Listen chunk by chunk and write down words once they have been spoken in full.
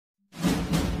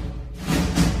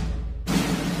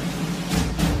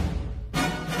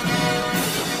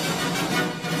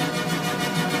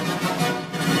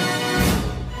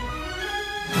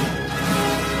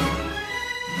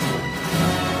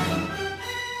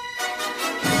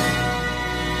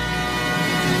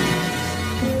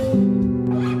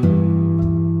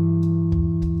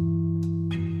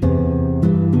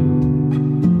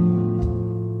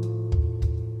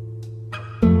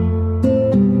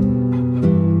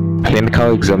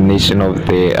Clinical examination of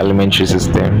the alimentary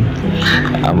system,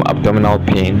 abdominal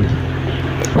pain.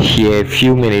 Here, a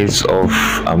few minutes of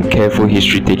careful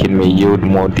history taking may yield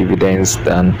more dividends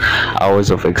than hours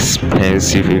of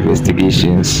expensive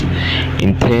investigations.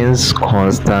 Intense,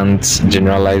 constant,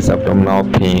 generalized abdominal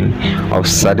pain of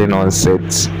sudden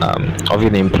onset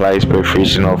often implies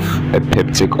perforation of a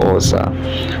peptic ulcer,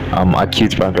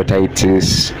 acute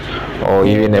pancreatitis, or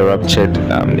even a ruptured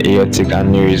aortic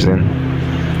aneurysm.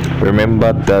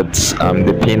 Remember that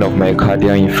the pain of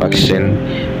myocardial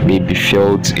infarction may be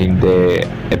felt in the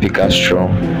epigastrum.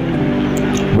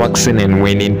 Waxing and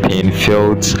waning pain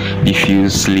felt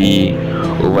diffusely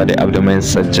over the abdomen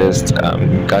suggests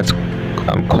gut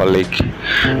colic,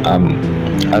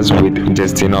 as with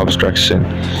intestinal obstruction.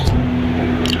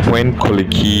 When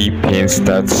colicky pain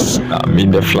starts in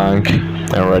the flank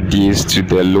and radiates to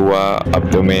the lower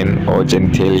abdomen or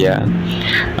genitalia,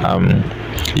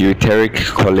 uteric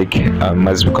colic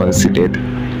must be considered.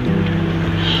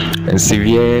 And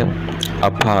severe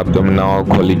upper abdominal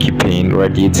colicky pain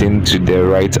radiating to the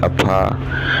right upper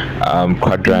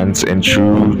quadrant and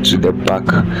through to the back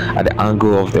at the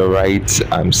angle of the right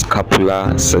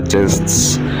scapula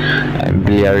suggests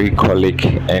biliary colic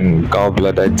and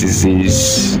gallbladder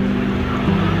disease.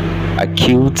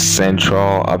 Acute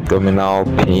central abdominal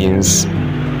pains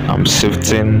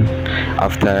shifting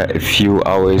after a few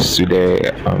hours to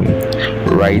the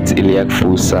right iliac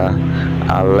fossa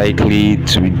are likely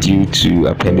to be due to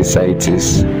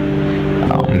appendicitis.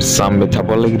 Some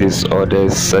metabolic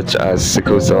disorders such as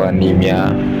sickle cell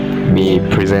anemia may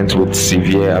present with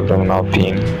severe abdominal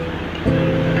pain.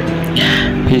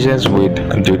 Patients with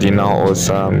duodenal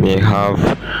ulcer may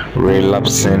have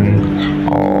relapsing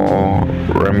or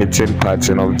remitting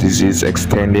pattern of disease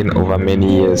extending over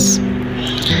many years.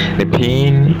 The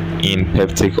pain in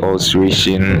peptic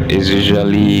ulceration is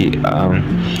usually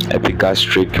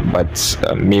epigastric but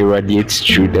may radiate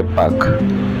through the back.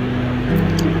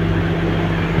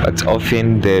 But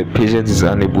often the patient is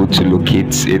unable to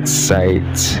locate its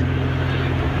site.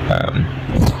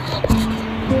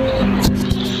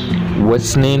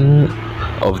 Worsening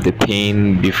of the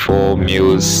pain before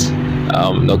meals,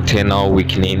 nocturnal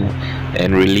weakening,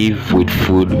 and relief with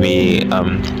food may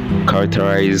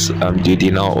characterize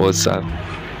duodenal ulcer.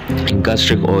 In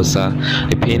gastric ulcer,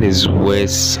 the pain is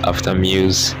worse after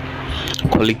meals.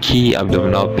 Colicky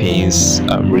abdominal pains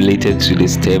related to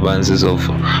disturbances of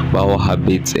bowel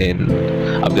habits and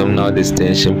abdominal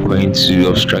distension point to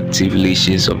obstructive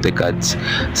lesions of the gut,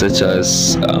 such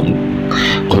as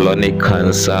colonic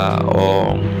cancer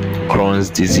or Crohn's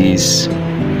disease.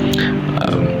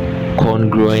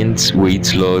 Congruent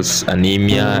weight loss,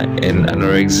 anemia, and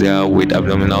anorexia with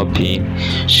abdominal pain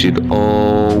should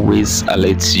always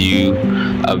alert you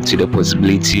to the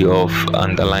possibility of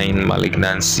underlying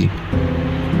malignancy.